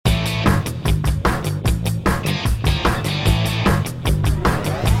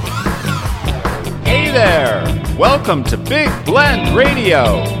Welcome to Big Blend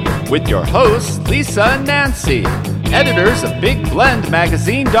Radio with your hosts, Lisa and Nancy, editors of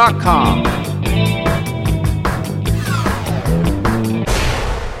BigBlendMagazine.com.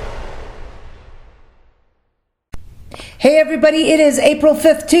 Hey everybody, it is April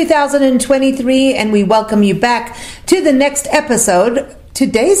 5th, 2023, and we welcome you back to the next episode,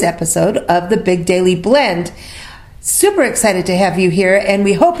 today's episode of the Big Daily Blend. Super excited to have you here, and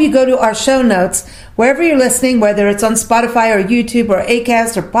we hope you go to our show notes wherever you're listening, whether it's on Spotify or YouTube or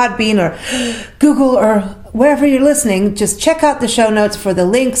Acast or Podbean or Google or wherever you're listening. Just check out the show notes for the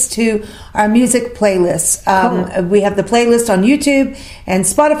links to our music playlists. Cool. We have the playlist on YouTube and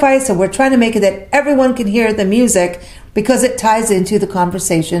Spotify, so we're trying to make it that everyone can hear the music because it ties into the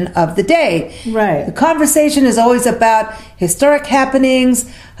conversation of the day. Right. The conversation is always about historic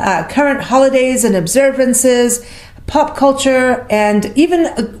happenings, current holidays and observances, pop culture, and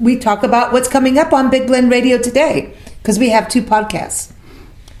even we talk about what's coming up on Big Blend Radio today, because we have two podcasts.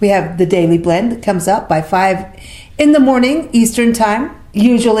 We have the Daily Blend that comes up by 5 in the morning Eastern time,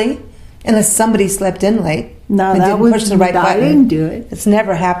 usually, unless somebody slept in late. No, and that didn't was push the right I button. didn't do it. It's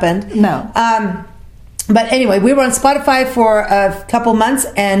never happened. No. But anyway, we were on Spotify for a couple months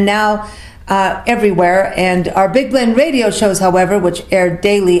and now everywhere. And our Big Blend radio shows, however, which air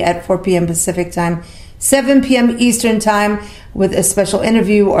daily at 4 p.m. Pacific time, 7 p.m. Eastern time, with a special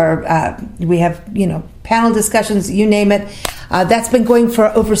interview, or we have, panel discussions, you name it. That's been going for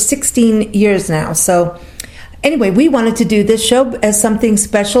over 16 years now. So anyway, we wanted to do this show as something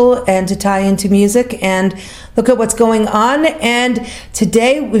special and to tie into music and look at what's going on. And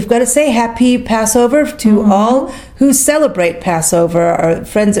today we've got to say happy Passover to all who celebrate Passover, our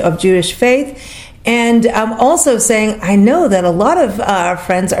friends of Jewish faith. And I'm also saying I know that a lot of our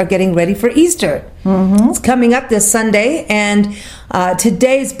friends are getting ready for Easter. It's coming up this Sunday, and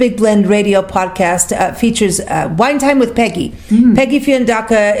today's Big Blend Radio podcast features Wine Time with Peggy. Peggy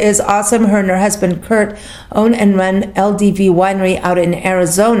Fiandaca is awesome. Her and her husband Kurt own and run LDV Winery out in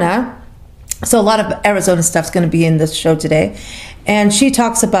Arizona. So a lot of Arizona stuff's going to be in this show today. And she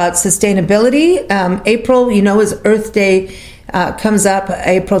talks about sustainability. April, is Earth Day. Comes up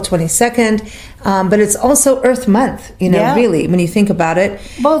April 22nd, but it's also Earth Month, really, when you think about it.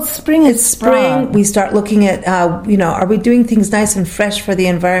 Well, spring is spring. We start looking at, are we doing things nice and fresh for the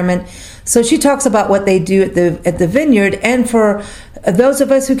environment? So she talks about what they do at the vineyard, and for those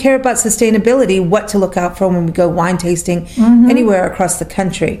of us who care about sustainability, what to look out for when we go wine tasting anywhere across the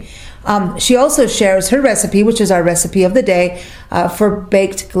country. She also shares her recipe, which is our recipe of the day, for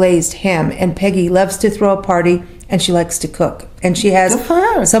baked glazed ham. And Peggy loves to throw a party, and she likes to cook. And she has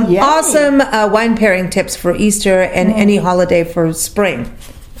some awesome wine pairing tips for Easter and any holiday for spring.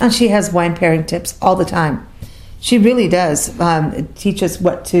 And she has wine pairing tips all the time. She really does teach us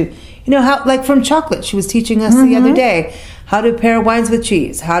what to, how, like from chocolate. She was teaching us the other day how to pair wines with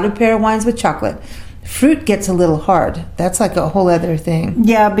cheese, how to pair wines with chocolate. Fruit gets a little hard. That's like a whole other thing.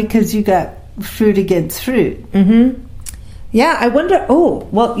 Yeah, because you got fruit against fruit. Yeah, I wonder,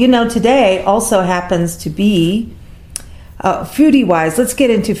 today also happens to be, foodie-wise, let's get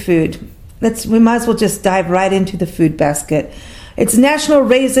into food. We might as well just dive right into the food basket. It's National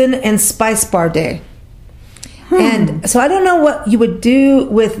Raisin and Spice Bar Day. And so I don't know what you would do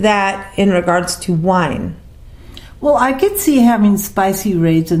with that in regards to wine. Well, I could see having spicy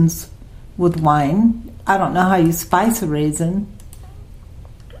raisins with wine. I don't know how you spice a raisin.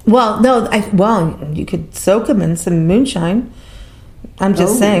 Well, no, you could soak them in some moonshine. I'm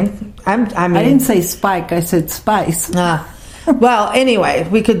just saying. I didn't say spike, I said spice. Well, anyway,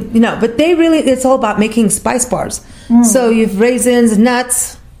 we could, but it's all about making spice bars. So you've raisins,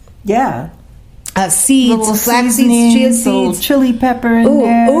 nuts. Yeah. Seeds, flax seeds, chia seeds. Little chili pepper in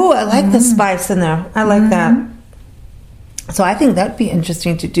there. Ooh, I like the spice in there. I like that. So I think that'd be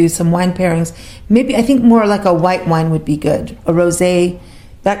interesting to do some wine pairings. Maybe I think more like a white wine would be good. A rosé,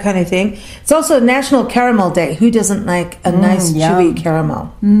 that kind of thing. It's also National Caramel Day. Who doesn't like a nice chewy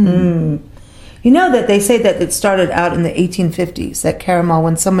caramel? You know that they say that it started out in the 1850s, that caramel,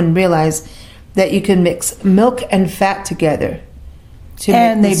 when someone realized that you can mix milk and fat together to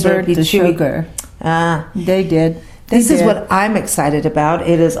make the burnt the chewy sugar. They did. This is what I'm excited about.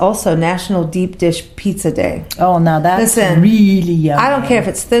 It is also National Deep Dish Pizza Day. Oh, now that's really yummy. I don't care if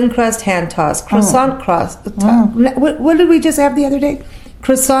it's thin crust, hand tossed, croissant crust. What did we just have the other day?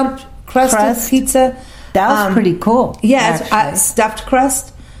 Croissant crusted pizza. That was pretty cool. Yeah, it's stuffed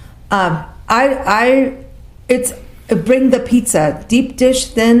crust. It's bring the pizza, deep dish,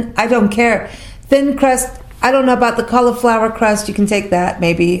 thin. I don't care. Thin crust, I don't know about the cauliflower crust. You can take that.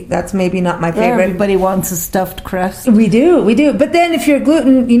 Maybe that's not my favorite. Everybody wants a stuffed crust. We do. But then if you're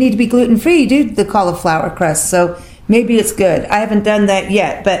you need to be gluten free. You do the cauliflower crust. So maybe it's good. I haven't done that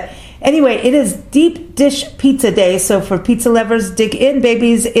yet. But anyway, it is Deep Dish Pizza Day. So for pizza lovers, dig in,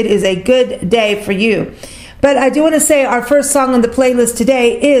 babies. It is a good day for you. But I do want to say our first song on the playlist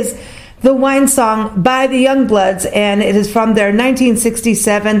today is the Wine Song by the Youngbloods, and it is from their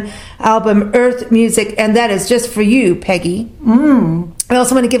 1967 album Earth Music, and that is just for you, Peggy. I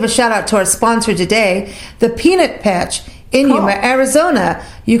also want to give a shout out to our sponsor today, the Peanut Patch in Yuma, Arizona.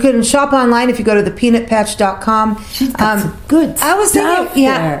 You can shop online if you go to thepeanutpatch.com. She's got some good stuff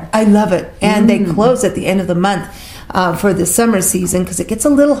there. I love it. And they close at the end of the month for the summer season because it gets a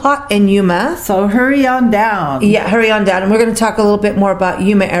little hot in Yuma. So hurry on down. Yeah, hurry on down. And we're going to talk a little bit more about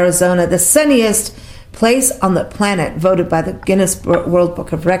Yuma, Arizona, the sunniest place on the planet, voted by the Guinness World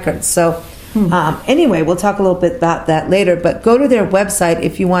Book of Records. So anyway, we'll talk a little bit about that later. But go to their website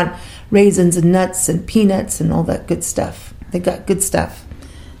if you want raisins and nuts and peanuts and all that good stuff. They got good stuff.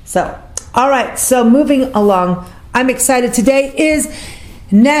 So, all right. So moving along, I'm excited. Today is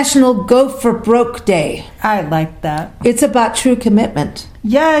National Go for Broke Day. I like that. It's about true commitment.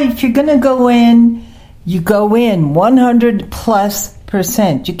 Yeah, if you're going to go in, you go in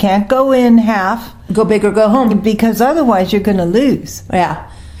 100+%. You can't go in half. Go big or go home. Because otherwise you're going to lose. Yeah.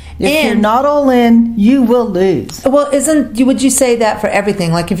 If you're not all in, you will lose. Well, would you say that for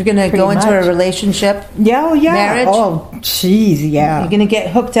everything? Like if you're going to go into a relationship? Yeah, marriage? Oh, jeez, yeah. You're going to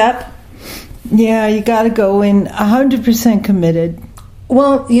get hooked up? Yeah, you got to go in 100% committed.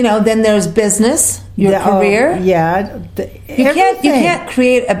 Well, then there's business, your career. You can't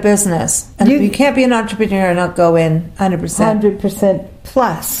create a business. And you can't be an entrepreneur and not go in 100%. 100%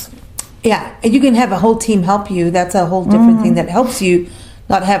 plus. Yeah, and you can have a whole team help you. That's a whole different thing that helps you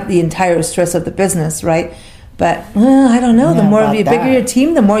not have the entire stress of the business, right? But I don't know. The bigger your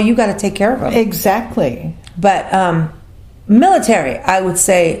team, the more you got to take care of them. Exactly. But military, I would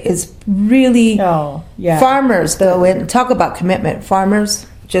say, is really farmers go in. Talk about commitment. Farmers,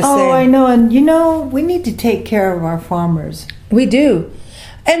 just saying. I know. And, we need to take care of our farmers. We do.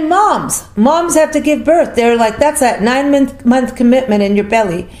 And moms have to give birth. They're like, that's that 9-month commitment in your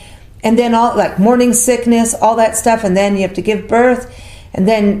belly. And then all like morning sickness, all that stuff. And then you have to give birth. And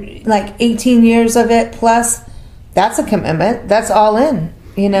then like 18 years of it plus, that's a commitment. That's all in,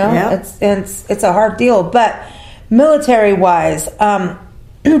 Yep. It's a hard deal. But military-wise,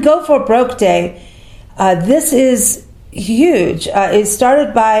 Go for Broke Day, this is huge. It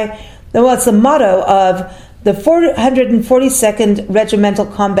started by, it's the motto of the 442nd Regimental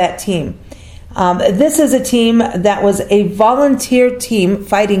Combat Team. This is a team that was a volunteer team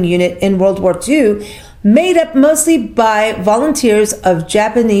fighting unit in World War II, made up mostly by volunteers of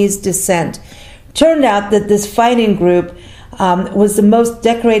Japanese descent. Turned out that this fighting group was the most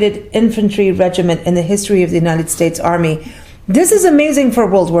decorated infantry regiment in the history of the United States Army. This is amazing for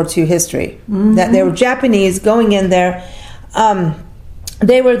World War II history, that they were Japanese going in there.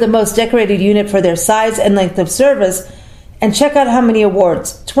 They were the most decorated unit for their size and length of service. And check out how many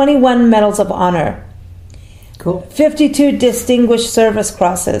awards. 21 Medals of Honor. Cool. 52 Distinguished Service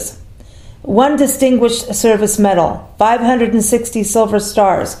Crosses. 1 Distinguished Service Medal. 560 Silver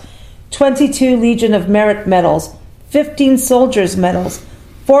Stars. 22 Legion of Merit Medals. 15 Soldiers Medals.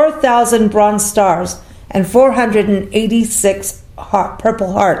 4,000 Bronze Stars. And 486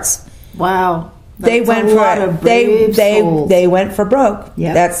 Purple Hearts. Wow. They went for they went for broke.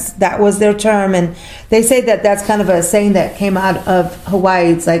 Yep. That was their term, and they say that's kind of a saying that came out of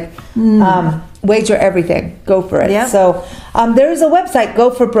Hawaii. It's like wager everything, go for it. Yep. So there's a website,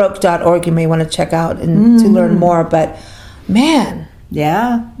 goforbroke.org. You may want to check out and to learn more. But man,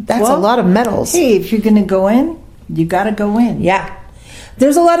 that's a lot of medals. Hey, if you're going to go in, you got to go in. Yeah.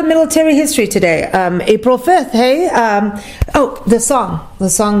 There's a lot of military history today. April 5th, hey? The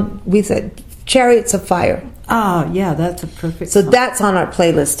song we said, Chariots of Fire. Oh, yeah, that's a perfect song. So that's on our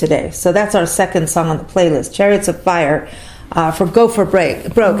playlist today. So that's our second song on the playlist, Chariots of Fire, for Go for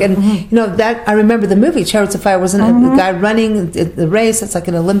Broke. And, that I remember the movie Chariots of Fire, wasn't it? The guy running the race. It's like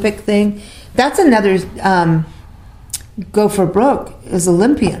an Olympic thing. That's another Go for Broke is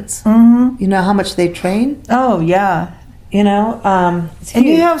Olympians. You know how much they train? Oh, yeah. And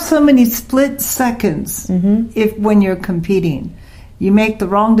you have so many split seconds when you're competing. you make the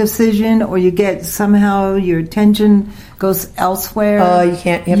wrong decision, or you get somehow your attention goes elsewhere. Oh, you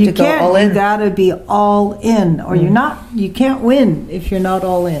can't. You have to go all in. You gotta be all in, or you're not. You can't win if you're not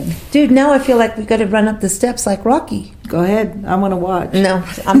all in. Dude, now I feel like we got to run up the steps like Rocky. Go ahead. I want to watch. No,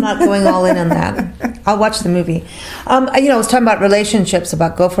 I'm not going all in on that. I'll watch the movie. I was talking about relationships,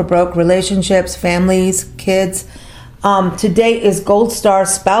 about go for broke relationships, families, kids. Today is Gold Star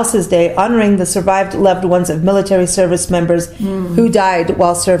Spouses Day, honoring the survived loved ones of military service members who died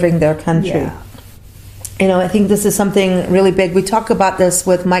while serving their country. Yeah. I think this is something really big. We talk about this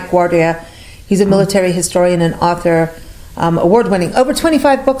with Mike Guardia. He's a military historian and author, award-winning, over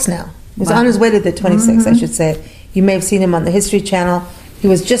 25 books now. He's on his way to the 26, I should say. You may have seen him on the History Channel. He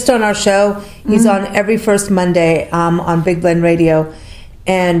was just on our show. He's on every first Monday on Big Blend Radio.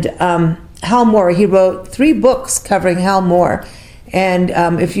 And Hal Moore, he wrote 3 books covering Hal Moore. And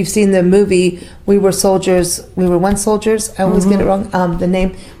if you've seen the movie, We Were Soldiers, We Were Once Soldiers, I always get it wrong, the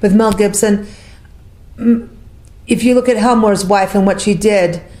name, with Mel Gibson. If you look at Hal Moore's wife and what she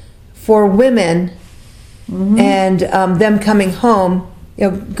did for women and them coming home,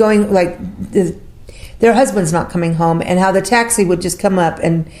 going like their husband's not coming home, and how the taxi would just come up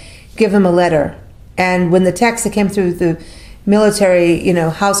and give him a letter. And when the taxi came through the military,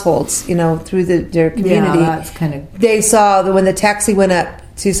 households, through their community, they saw that when the taxi went up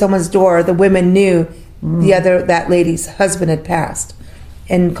to someone's door, the women knew that lady's husband had passed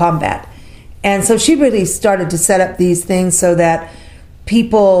in combat. And so she really started to set up these things so that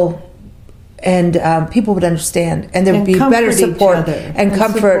people would understand, and there would be better support and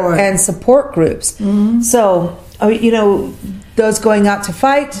comfort and support groups. So, those going out to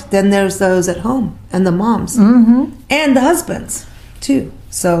fight, then there's those at home, and the moms, and the husbands, too.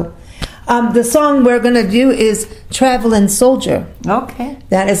 So, the song we're going to do is Traveling Soldier. Okay.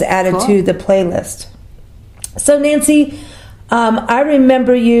 That is added to the playlist. So, Nancy, I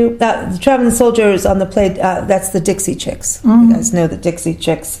remember you, the Traveling Soldier is on the play, that's the Dixie Chicks. You guys know the Dixie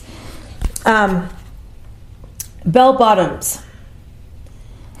Chicks. Bell bottoms.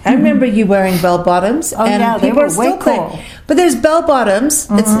 I remember you wearing bell bottoms. Oh, and yeah, they people were are still way cool. playing. But there's bell bottoms.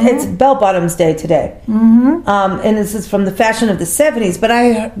 It's Bell Bottoms Day today. And this is from the fashion of the 70s. But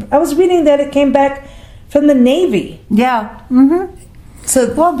I was reading that it came back from the Navy. Yeah.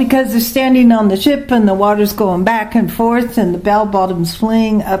 So, because they're standing on the ship and the water's going back and forth and the bell bottoms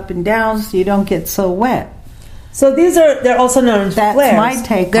fling up and down so you don't get so wet. So they're also known as flares. That's my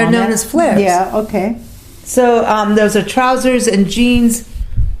take They're on known it. as flares. Yeah, okay. So those are trousers and jeans,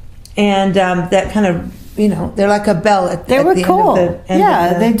 and that kind of, they're like a bell at They were the cool. end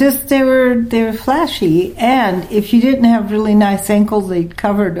of the They were flashy, and if you didn't have really nice ankles, they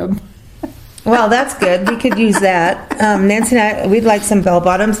covered them. Well, that's good. We could use that. Nancy and I, we'd like some bell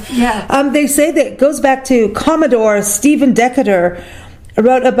bottoms. Yeah. They say that it goes back to Commodore Stephen Decatur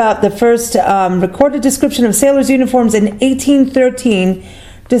wrote about the first recorded description of sailors' uniforms in 1813,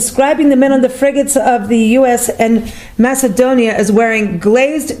 describing the men on the frigates of the U.S. and Macedonia as wearing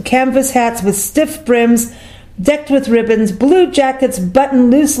glazed canvas hats with stiff brims, decked with ribbons, blue jackets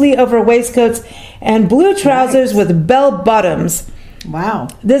buttoned loosely over waistcoats, and blue trousers with bell bottoms. Wow.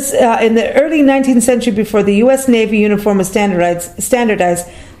 This in the early 19th century, before the U.S. Navy uniform was standardized,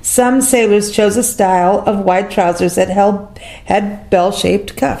 some sailors chose a style of white trousers that had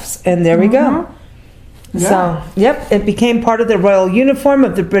bell-shaped cuffs. And there we go. Yeah. So, it became part of the royal uniform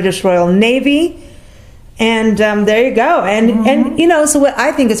of the British Royal Navy. And there you go. And so what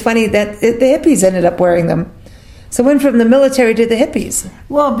I think is funny that the hippies ended up wearing them. So went from the military to the hippies.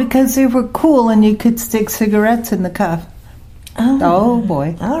 Well, because they were cool and you could stick cigarettes in the cuff. Oh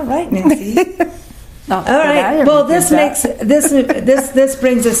boy. All right, Nancy. All right. Well, this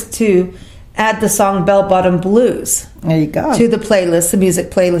brings us to add the song Bell Bottom Blues. There you go. To the playlist, the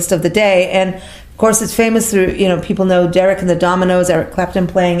music playlist of the day. And of course it's famous through, people know Derek and the Dominoes, Eric Clapton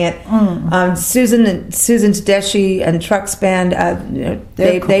playing it. Susan Tedeschi and Trucks Band,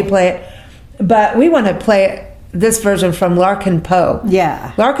 they play it. But we want to play this version from Larkin Poe.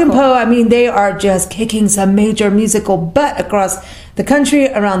 Yeah. Larkin Poe, they are just kicking some major musical butt across the country,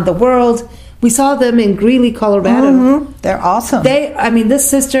 around the world. We saw them in Greeley, Colorado. They're awesome. This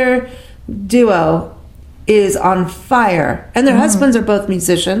sister duo is on fire. And their husbands are both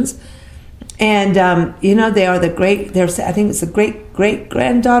musicians. And, they are I think it's the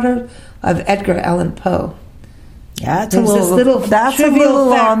great-great-granddaughter of Edgar Allan Poe. Yeah, that's a little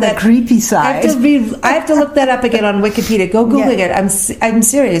on the creepy side. I have to look that up again on Wikipedia. Go Googling it. I'm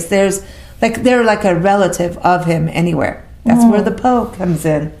serious. They're like a relative of him anywhere. That's where the Poe comes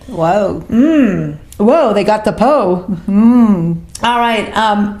in. Whoa. Whoa, they got the Poe. All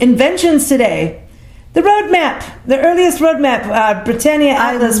right. Inventions today. The road map, the earliest road map, Britannia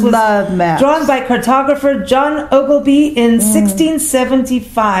Atlas, was drawn by cartographer John Ogilvy in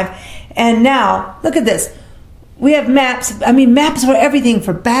 1675. And now, look at this. We have maps. I mean, maps for everything,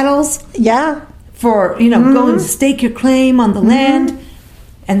 for battles. Yeah. For, going to stake your claim on the land.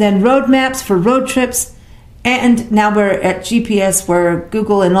 And then road maps for road trips. And now we're at GPS, where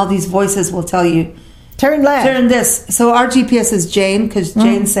Google and all these voices will tell you, turn left. Turn this. So our GPS is Jane, because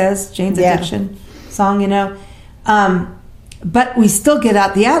Jane says, Jane's Addiction song, but we still get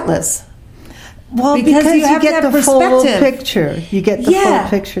out the atlas. Well, because you get the full picture. You get the full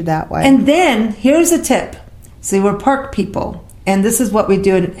picture that way. And then, here's a tip. See, we're park people, and this is what we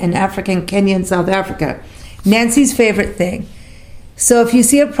do in Africa, Kenya, and South Africa. Nancy's favorite thing. So if you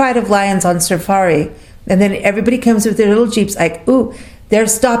see a pride of lions on safari, and then everybody comes with their little jeeps, like, ooh, they're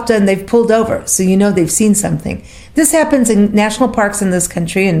stopped and they've pulled over, so they've seen something. This happens in national parks in this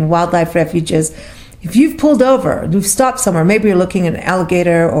country and wildlife refuges. If you've pulled over, you've stopped somewhere, maybe you're looking at an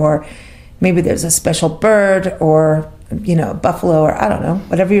alligator, or maybe there's a special bird, or, a buffalo, or I don't know,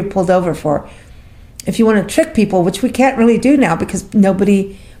 whatever you're pulled over for. If you want to trick people, which we can't really do now because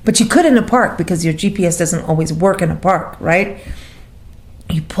but you could in a park because your GPS doesn't always work in a park, right?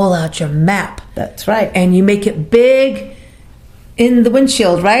 You pull out your map. That's right. And you make it big in the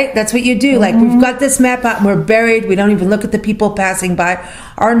windshield, right? That's what you do. Like, we've got this map out and we're buried. We don't even look at the people passing by.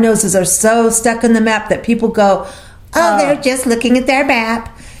 Our noses are so stuck in the map that people go, they're just looking at their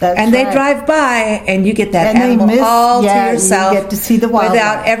map. And they drive by, and you get that animal all to yourself. You get to see the wildlife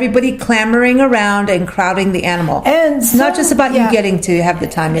without everybody clamoring around and crowding the animal. And it's not just about you getting to have the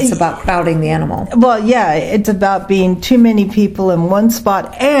time. It's about crowding the animal. Well, it's about being too many people in one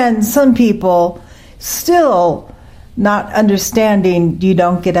spot, and some people still not understanding you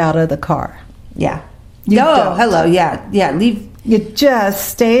don't get out of the car. Yeah. Hello. Yeah. Leave. You just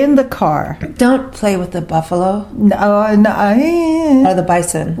stay in the car. Don't play with the buffalo. No. Or the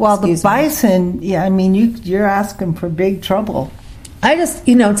bison. Well, the bison, you're asking for big trouble. I just,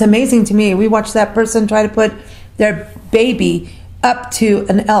 it's amazing to me. We watched that person try to put their baby up to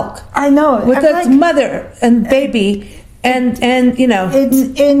an elk. I know. With its mother and baby. And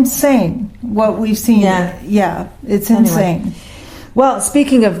it's insane what we've seen. Yeah, it's insane. Anyway. Well,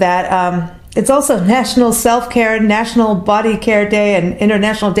 speaking of that, it's also National Self-Care, National Body Care Day, and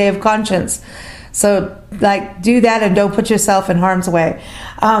International Day of Conscience. So, do that and don't put yourself in harm's way.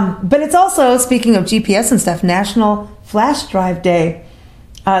 But it's also, speaking of GPS and stuff, National Flash Drive Day.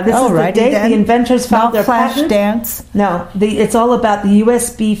 This is the day the inventors filed their flash patent. dance. No, it's all about the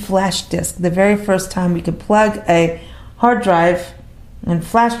USB flash disk. The very first time we could plug a hard drive and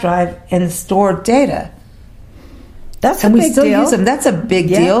flash drive and store data. That's a big deal. And we still use them. That's a big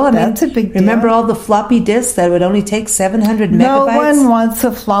deal. That's a big deal. Remember all the floppy disks that would only take 700 megabytes? No one wants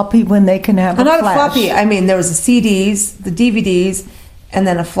a floppy when they can have a flash. Not a floppy. There was the CDs, the DVDs, and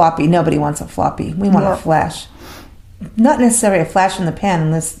then a floppy. Nobody wants a floppy. We want a flash. Not necessarily a flash in the pan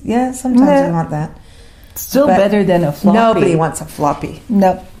unless, sometimes we want that. Still better than a floppy. Nobody wants a floppy.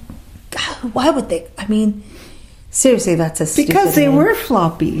 Nope. God, why would they? Seriously, that's a stupid Because they name. were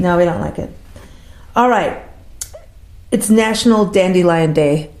floppy. No, we don't like it. All right. It's National Dandelion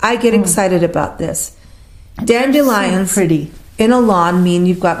Day. I get excited about this. Dandelions so pretty in a lawn mean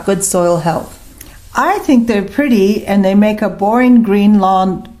you've got good soil health. I think they're pretty, and they make a boring green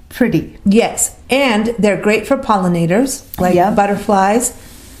lawn pretty. Yes, and they're great for pollinators, like butterflies,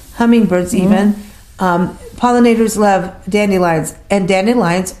 hummingbirds even. Pollinators love dandelions, and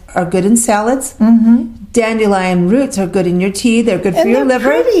dandelions are good in salads. Dandelion roots are good in your tea. They're good for your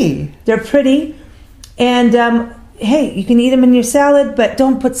liver. They're pretty. And hey, you can eat them in your salad, but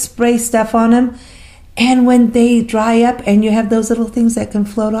don't put spray stuff on them. And when they dry up and you have those little things that can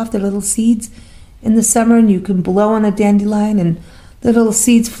float off, the little seeds in the summer, and you can blow on a dandelion and the little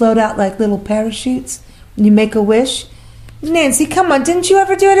seeds float out like little parachutes, and you make a wish. Nancy, come on, didn't you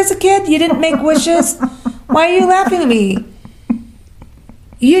ever do it as a kid? You didn't make wishes? Why are you laughing at me?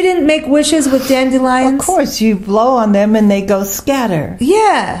 You didn't make wishes with dandelions? Of course, you blow on them and they go scatter.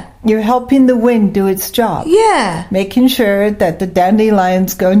 Yeah. You're helping the wind do its job. Yeah. Making sure that the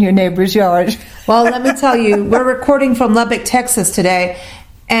dandelions go in your neighbor's yard. Well, let me tell you, we're recording from Lubbock, Texas today,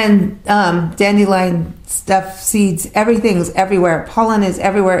 and dandelion stuff, seeds, everything's everywhere. Pollen is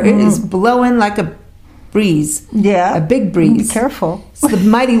everywhere. It is blowing like a breeze. Yeah. A big breeze. Be careful. It's the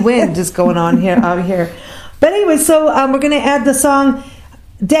mighty wind just going on out here. But anyway, so we're going to add the song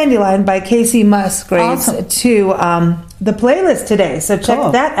Dandelion by Casey Musgraves to the playlist today. So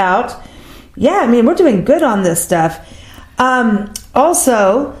check that out. Yeah, we're doing good on this stuff.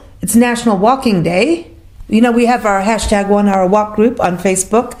 Also, it's National Walking Day. We have our hashtag 1 Hour Walk group on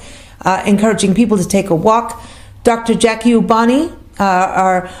Facebook. encouraging people to take a walk. Dr. Jackie Ubani,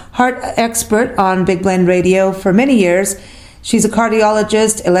 our heart expert on Big Blend Radio for many years. She's a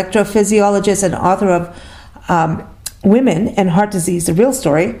cardiologist, electrophysiologist, and author of Women and Heart Disease, The Real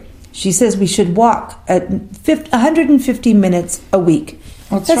Story. She says we should walk at 150 minutes a week.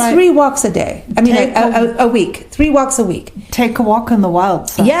 That's right. 3 walks a day. I mean, a week. 3 walks a week. Take a walk in the wild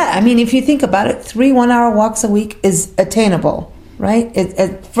side. Yeah, I mean, if you think about it, 3 one-hour walks a week is attainable, right?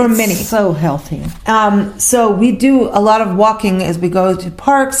 For many. So healthy. So we do a lot of walking as we go to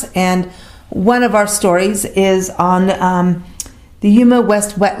parks, and one of our stories is on the Yuma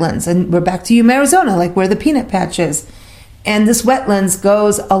West Wetlands, and we're back to Yuma, Arizona, like where the peanut patch is. And this wetlands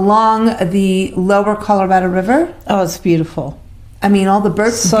goes along the lower Colorado River. Oh, it's beautiful. I mean, all the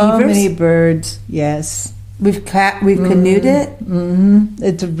birds, so beavers. Many birds. We've canoed it. Mm-hmm.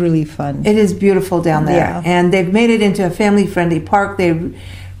 It's really fun. It is beautiful down there, Yeah. and they've made it into a family-friendly park. They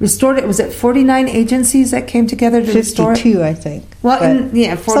restored it. Was it 49 agencies that came together to restore it? 52, I think. Well,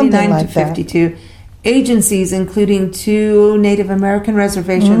 49 like to 52 agencies, including 2 Native American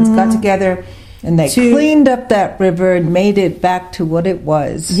reservations, got together. And they cleaned up that river and made it back to what it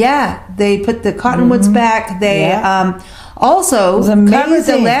was. Yeah, they put the cottonwoods back. They also amazing. covered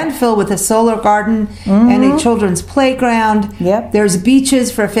the landfill with a solar garden and a children's playground. Yep. There's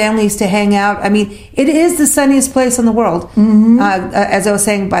beaches for families to hang out. I mean, it is the sunniest place in the world, as I was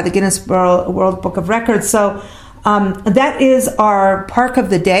saying, by the Guinness World Book of Records. So that is our park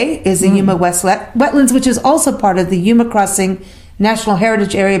of the day, is the Yuma West Wetlands, which is also part of the Yuma Crossing National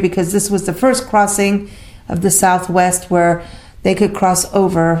Heritage Area, because this was the first crossing of the Southwest where they could cross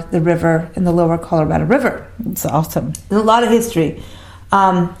over the river in the lower Colorado River. It's awesome. There's a lot of history.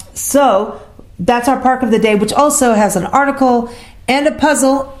 So that's our park of the day, which also has an article and a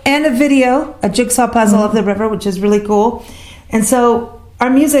puzzle and a video, a jigsaw puzzle of the river, which is really cool. And so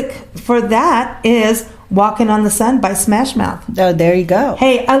our music for that is Walking on the Sun by Smash Mouth. Oh, there you go.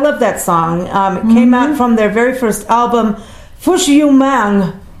 Hey, I love that song. It came out from their very first album, Fush Yu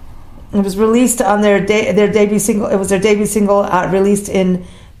Mang. It was released on their debut single. It was their debut single, released in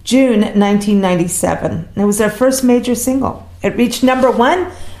June 1997. It was their first major single. It reached number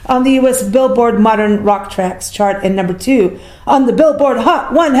 1 on the U.S. Billboard Modern Rock Tracks chart and number 2 on the Billboard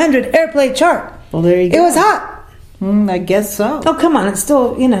Hot 100 Airplay chart. Well, there you go. It was hot. I guess so. Oh, come on. It's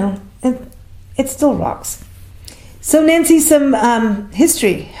still, it still rocks. So, Nancy, some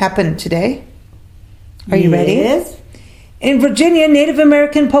history happened today. Are you ready? Yes. In Virginia, Native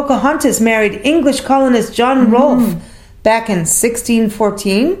American Pocahontas married English colonist John Rolfe back in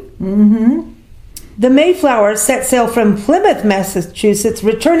 1614. Mm-hmm. The Mayflower set sail from Plymouth, Massachusetts,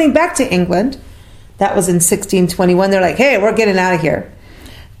 returning back to England. That was in 1621. They're like, hey, we're getting out of here.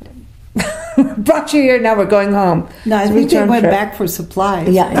 Brought you here, now we're going home. No, I think they went back for supplies.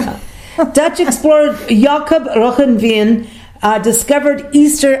 Yeah. Dutch explorer Jacob Roggeveen discovered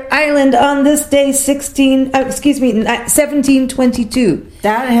Easter Island on this day, 1722.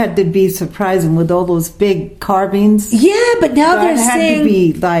 That had to be surprising with all those big carvings. Yeah, but now they're saying... That had to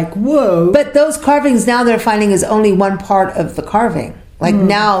be like, whoa. But those carvings now they're finding is only one part of the carving. Like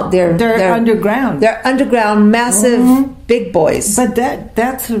now they're underground. They're underground, massive, big boys. But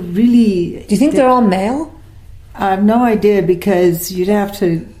that's a really... Do you think they're all male? I have no idea, because you'd have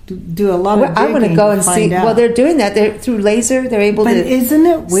to do a lot of digging. I want to go and see. Out. Well, they're doing that. They're through laser. They're able to. But isn't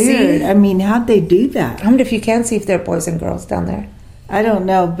it weird? See? I mean, how'd they do that? I wonder if you can see if they're boys and girls down there. I don't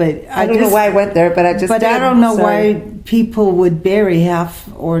know, but I don't know why I went there, but I just. But I don't know why people would bury half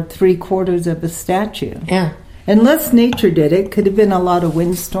or 3/4 of a statue. Yeah. Unless nature did it. Could have been a lot of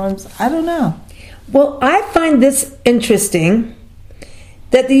windstorms. I don't know. Well, I find this interesting.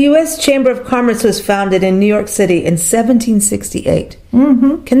 That the U.S. Chamber of Commerce was founded in New York City in 1768.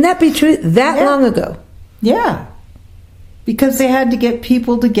 Mm-hmm. Can that be true? That long ago? Yeah. Because they had to get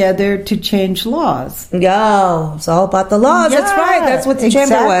people together to change laws. Yeah, it's all about the laws. That's right. That's what the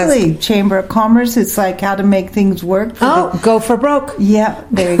Chamber was. Exactly. Chamber of Commerce. It's like how to make things work. Go for broke. Yeah,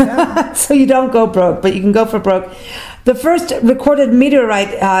 there you go. So you don't go broke, but you can go for broke. The first recorded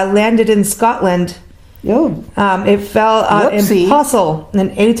meteorite landed in Scotland. It fell in Possil in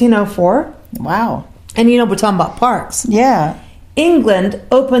 1804. Wow. And we're talking about parks. Yeah. England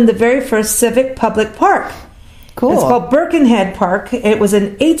opened the very first civic public park. Cool. It's called Birkenhead Park. It was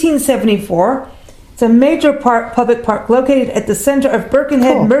in 1874. It's a major public park located at the center of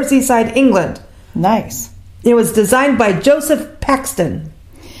Birkenhead, Merseyside, England. Nice. It was designed by Joseph Paxton.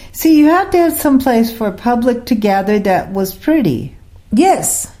 See, you had to have some place for public to gather that was pretty.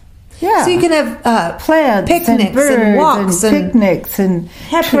 Yes. Yeah. So you can have plants picnics and birds and walks and picnics and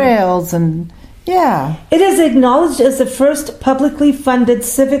trails and Yeah. It is acknowledged as the first publicly funded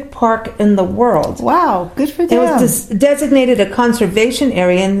civic park in the world. Wow, good for them. It was designated a conservation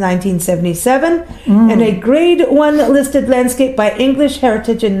area in 1977 and a Grade 1 listed landscape by English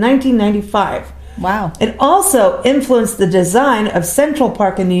Heritage in 1995. Wow. It also influenced the design of Central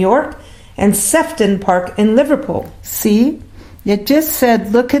Park in New York and Sefton Park in Liverpool. See? It just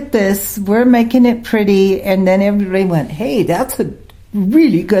said, look at this, we're making it pretty, and then everybody went, hey, that's a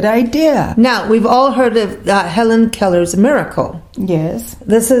really good idea. Now, we've all heard of Helen Keller's miracle. Yes.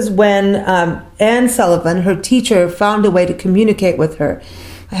 This is when Anne Sullivan, her teacher, found a way to communicate with her.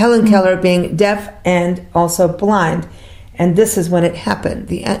 Helen Keller being deaf and also blind. And this is when it happened.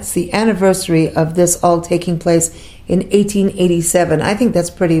 It's the anniversary of this all taking place in 1887. I think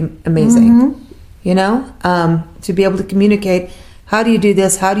that's pretty amazing. You know, to be able to communicate. How do you do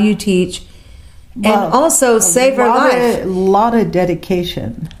this? How do you teach? Well, and also save her life. A lot of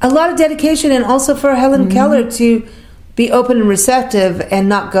dedication. A lot of dedication, and also for Helen Keller to be open and receptive and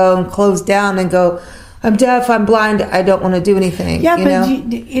not go and close down and go, I'm deaf, I'm blind, I don't want to do anything. Yeah, you but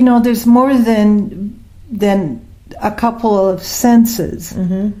know? you know, there's more than a couple of senses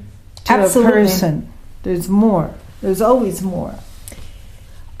to Absolutely. a person. There's more. There's always more.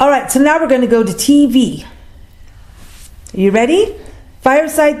 All right, so now we're going to go to TV. Are you ready?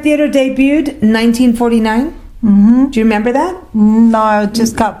 Fireside Theater debuted in 1949. Do you remember that? No, I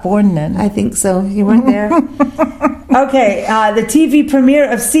just got born then. I think so. You weren't there. Okay, the TV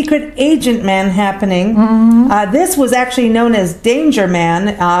premiere of Secret Agent Man happening. This was actually known as Danger Man,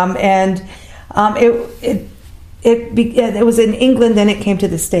 and it was in England, then it came to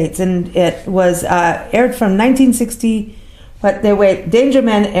the States, and it was aired from 1960. Danger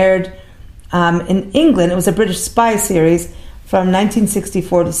Man aired in England. It was a British spy series from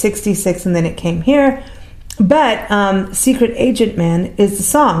 1964 to 66, and then it came here. But Secret Agent Man is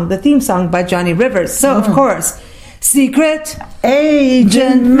the theme song by Johnny Rivers. So, of course, Secret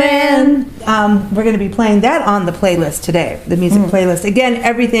Agent Man. We're going to be playing that on the playlist today, the music playlist.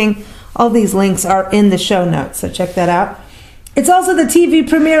 Again, all these links are in the show notes, so check that out. It's also the TV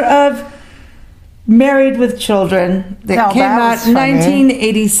premiere of Married with Children that came out in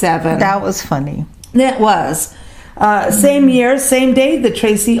 1987. That was funny. That was. Same year, same day, the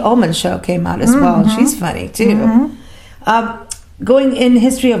Tracy Ullman Show came out as well. She's funny, too. Going in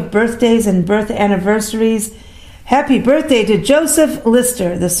history of birthdays and birth anniversaries, happy birthday to Joseph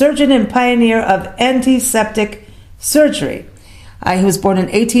Lister, the surgeon and pioneer of antiseptic surgery. He was born in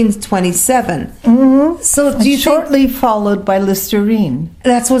 1827. So do you shortly followed by Listerine.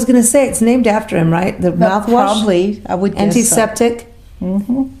 That's what I was going to say. It's named after him, right? The mouthwash? Probably, I would guess antiseptic.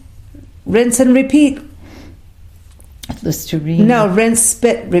 Rinse and repeat. Listerine. No, rinse,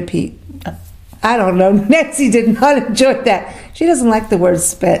 spit, repeat. I don't know. Nancy did not enjoy that. She doesn't like the word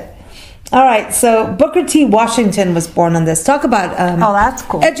spit. All right, so Booker T. Washington was born on this. Talk about that's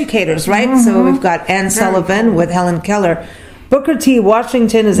cool. Educators, right? So we've got Anne Sullivan with Helen Keller. Booker T.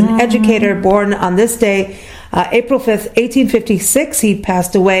 Washington is an educator born on this day, April 5th, 1856. He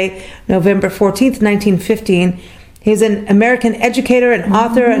passed away November 14th, 1915. He's an American educator, an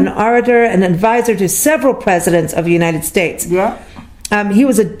author, an orator, and an advisor to several presidents of the United States. Yeah. He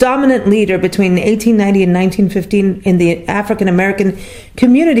was a dominant leader between 1890 and 1915 in the African American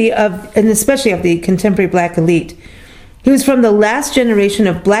community and especially of the contemporary black elite. He was from the last generation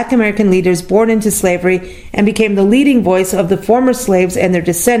of black American leaders born into slavery and became the leading voice of the former slaves and their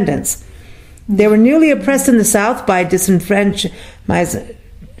descendants. They were newly oppressed in the South by disenfranchised.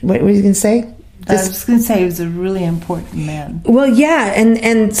 What were you going to say? I was going to say he was a really important man. Well, yeah,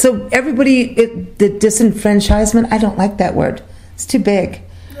 and so everybody, the disenfranchisement, I don't like that word. It's too big.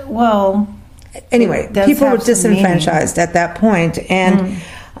 Well, anyway, people were disenfranchised at that point, and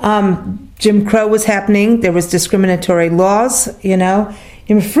Jim Crow was happening. There was discriminatory laws,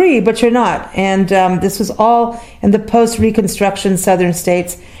 you're free, but you're not. And this was all in the post-Reconstruction Southern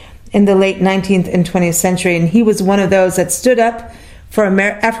states in the late 19th and 20th century, and he was one of those that stood up for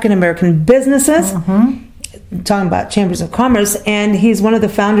African-American businesses, talking about chambers of commerce, and he's one of the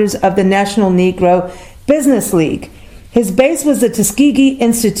founders of the National Negro Business League. His base was the Tuskegee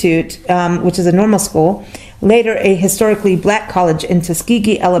Institute, which is a normal school, later a historically black college in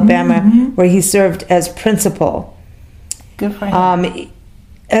Tuskegee, Alabama, where he served as principal. Good for him.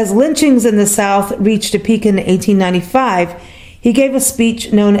 As lynchings in the South reached a peak in 1895, he gave a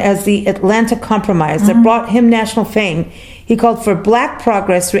speech known as the Atlanta Compromise that brought him national fame. He called for black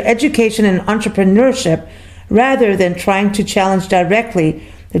progress through education and entrepreneurship rather than trying to challenge directly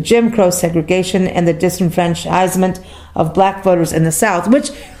the Jim Crow segregation and the disenfranchisement of black voters in the South,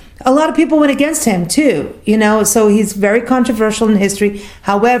 which a lot of people went against him too, so he's very controversial in history.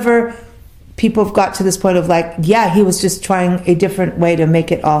 However, people have got to this point of like, yeah, he was just trying a different way to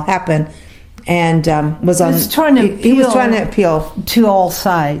make it all happen, and he was trying to appeal to all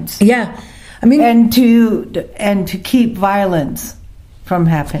sides. Yeah, I mean, and to keep violence from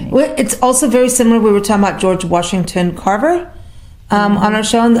happening. Well, it's also very similar. We were talking about George Washington Carver on our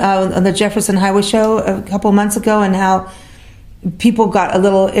show, on the Jefferson Highway show a couple of months ago, and how people got a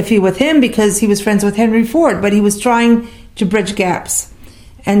little iffy with him because he was friends with Henry Ford, but he was trying to bridge gaps.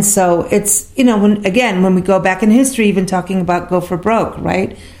 And so it's, when we go back in history, even talking about go for broke,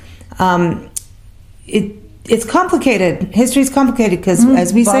 right? It's complicated. History is complicated because,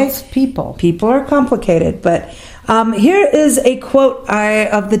 as we say, people are complicated. But here is a quote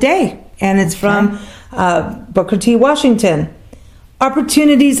of the day, and it's from Booker T. Washington.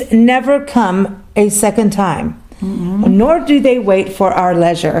 Opportunities never come a second time, nor do they wait for our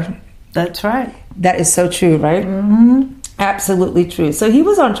leisure. That's right. That is so true, right? Mm-hmm. Absolutely true. So he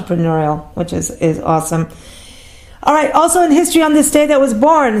was entrepreneurial, which is awesome. All right, also in history on this day that was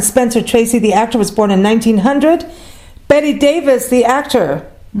born, Spencer Tracy, the actor, was born in 1900. Betty Davis, the actor,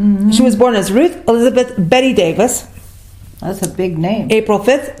 she was born as Ruth Elizabeth Betty Davis. That's a big name. April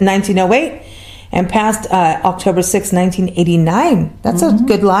 5th, 1908, and passed October 6th, 1989. That's a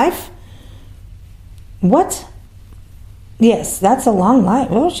good life. What? Yes, that's a long life.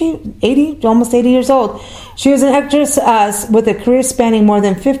 Oh, almost 80 years old. She was an actress with a career spanning more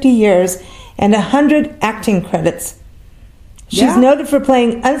than 50 years and 100 acting credits. She's noted for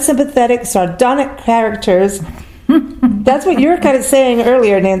playing unsympathetic, sardonic characters. That's what you were kind of saying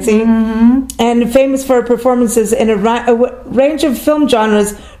earlier, Nancy. Mm-hmm. And famous for her performances in a range of film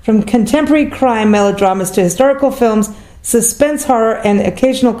genres, from contemporary crime melodramas to historical films, suspense horror, and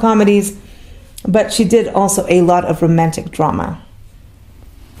occasional comedies. But she did also a lot of romantic drama.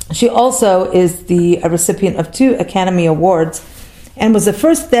 She also is the recipient of 2 Academy Awards and was the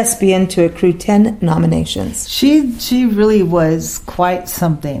first thespian to accrue 10 nominations. She really was quite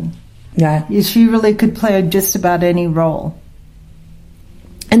something. Yeah. She really could play just about any role.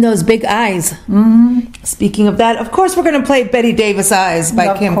 And those big eyes. Mm-hmm. Speaking of that, of course we're going to play Betty Davis Eyes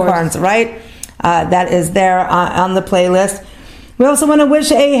by Kim Carnes, right? That is there on the playlist. We also want to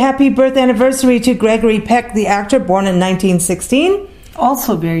wish a happy birth anniversary to Gregory Peck, the actor, born in 1916.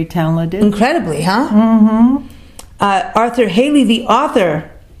 Also very talented. Incredibly, huh? Mm-hmm. Arthur Haley, the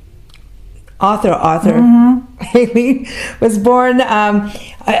author. Mm-hmm. Haley was born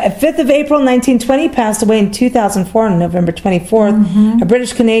 5th of April 1920, passed away in 2004 on November 24th. Mm-hmm. A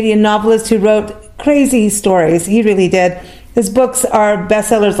British-Canadian novelist who wrote crazy stories. He really did. His books are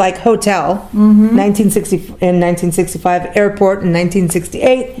bestsellers like Hotel, 1965, Airport in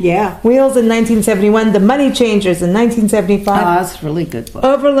 1968, Wheels in 1971, The Money Changers in 1975. Oh, that's a really good book.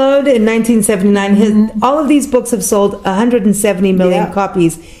 Overload in 1979. All of these books have sold 170 million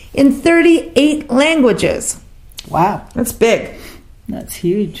copies in 38 languages. Wow. That's big. That's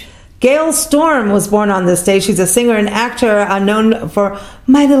huge. Gail Storm was born on this day. She's a singer and actor known for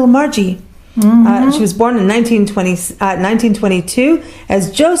My Little Margie. She was born in 1922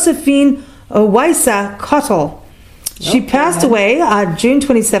 as Josephine Owaisa Cottle. She passed away June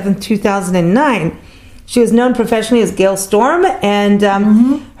 27, 2009. She was known professionally as Gail Storm, and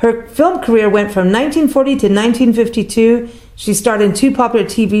her film career went from 1940 to 1952. She starred in 2 popular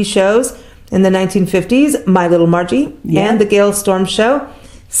TV shows in the 1950s, My Little Margie and The Gail Storm Show.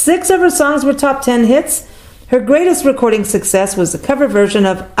 6 of her songs were top 10 hits. Her greatest recording success was the cover version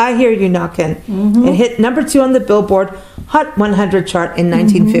of I Hear You Knockin'. It hit number 2 on the Billboard Hot 100 chart in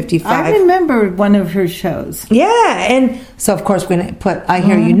 1955. I remember one of her shows. Yeah, and so of course we're going to put I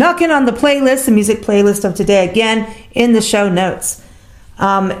Hear You Knockin' on the playlist, the music playlist of today, again, in the show notes.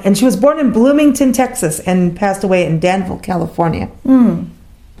 And she was born in Bloomington, Texas, and passed away in Danville, California.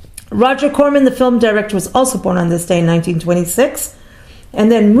 Roger Corman, the film director, was also born on this day in 1926. And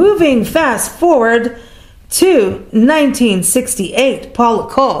then moving fast forward to 1968, Paula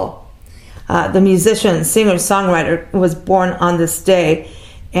Cole, the musician, singer, songwriter, was born on this day.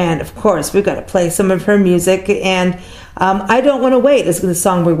 And of course, we've got to play some of her music. And I Don't Want to Wait is the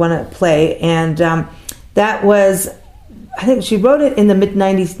song we want to play. And that was, I think she wrote it in the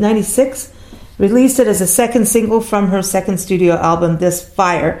mid-90s, 96, released it as a second single from her second studio album, This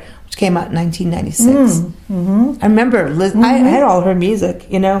Fire, which came out in 1996. I remember, I had all her music,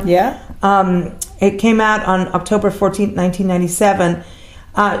 Yeah. It came out on October 14th, 1997.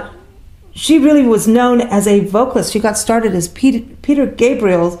 She really was known as a vocalist. She got started as Peter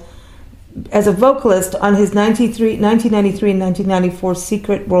Gabriel as a vocalist on his 1993 and 1994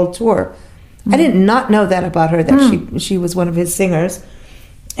 Secret World Tour. I did not know that about her, that she was one of his singers.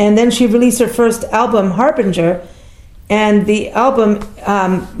 And then she released her first album, Harbinger, And the album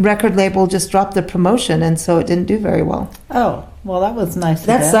record label just dropped the promotion, and so it didn't do very well. Oh, well, that was nice.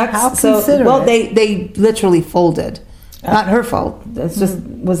 That sucks. How considerate. Well, they literally folded. Not her fault. It's just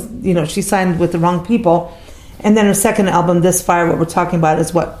was she signed with the wrong people. And then her second album, This Fire, what we're talking about,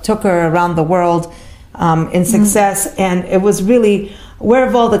 is what took her around the world in success. And it was really Where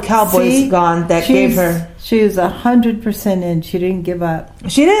Have All the Cowboys Gone that gave her. She was 100% in. She didn't give up.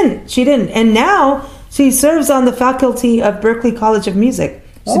 She didn't. And now she serves on the faculty of Berklee College of Music.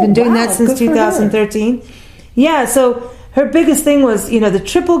 She's been doing that since 2013. Yeah, so her biggest thing was, the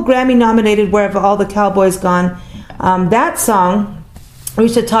triple Grammy nominated Where Have All the Cowboys Gone. That song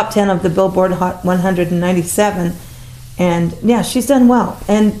reached the top 10 of the Billboard Hot 197. And yeah, she's done well.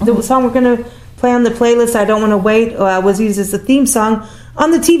 And the song we're going to play on the playlist, I Don't Want to Wait, was used as the theme song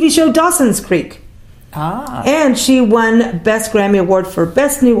on the TV show Dawson's Creek. And she won Best Grammy Award for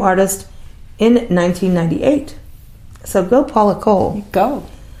Best New Artist in 1998. So go Paula Cole. Go.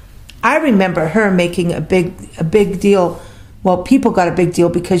 I remember her making a big deal. Well, people got a big deal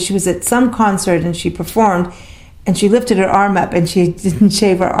because she was at some concert and she performed and she lifted her arm up and she didn't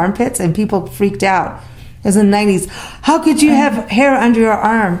shave her armpits and people freaked out. It was in the 90s. How could you have hair under your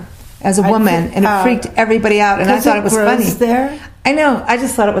arm as a woman? And it freaked everybody out, and I thought it was funny. There? I know. I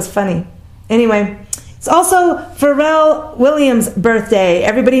just thought it was funny. Anyway, it's also Pharrell Williams' birthday.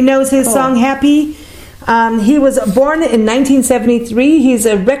 Everybody knows his song Happy. He was born in 1973. He's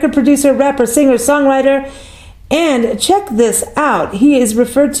a record producer, rapper, singer, songwriter. And check this out. He is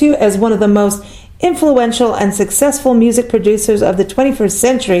referred to as one of the most influential and successful music producers of the 21st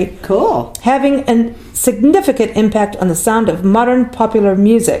century. Cool. Having a significant impact on the sound of modern popular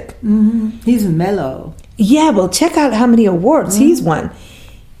music. Mm-hmm. He's mellow. Yeah, well, check out how many awards he's won.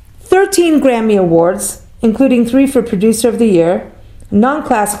 13 Grammy Awards, including 3 for Producer of the Year,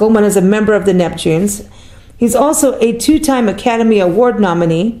 non-classical, one as a member of the Neptunes. He's also a 2-time Academy Award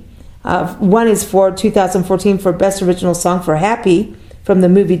nominee. One is for 2014 for Best Original Song for Happy from the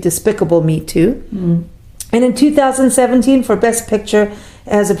movie Despicable Me 2. And in 2017 for Best Picture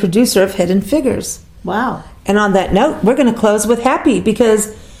as a producer of Hidden Figures. Wow. And on that note, we're going to close with Happy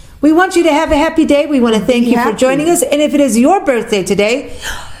because we want you to have a happy day. We want to thank you for joining us. And if it is your birthday today,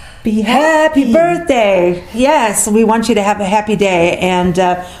 be happy. Happy birthday. Yes, we want you to have a happy day. And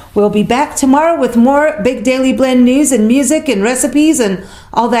we'll be back tomorrow with more Big Daily Blend news and music and recipes and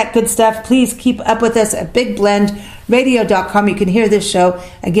all that good stuff. Please keep up with us at BigBlendRadio.com. You can hear this show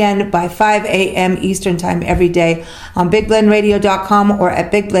again by 5 a.m. Eastern Time every day on BigBlendRadio.com or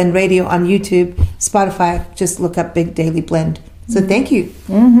at Big Blend Radio on YouTube, Spotify. Just look up Big Daily Blend. So thank you.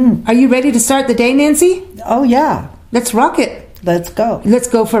 Are you ready to start the day, Nancy? Oh, yeah. Let's rock it. Let's go. Let's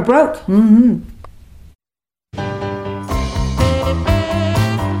go for broke.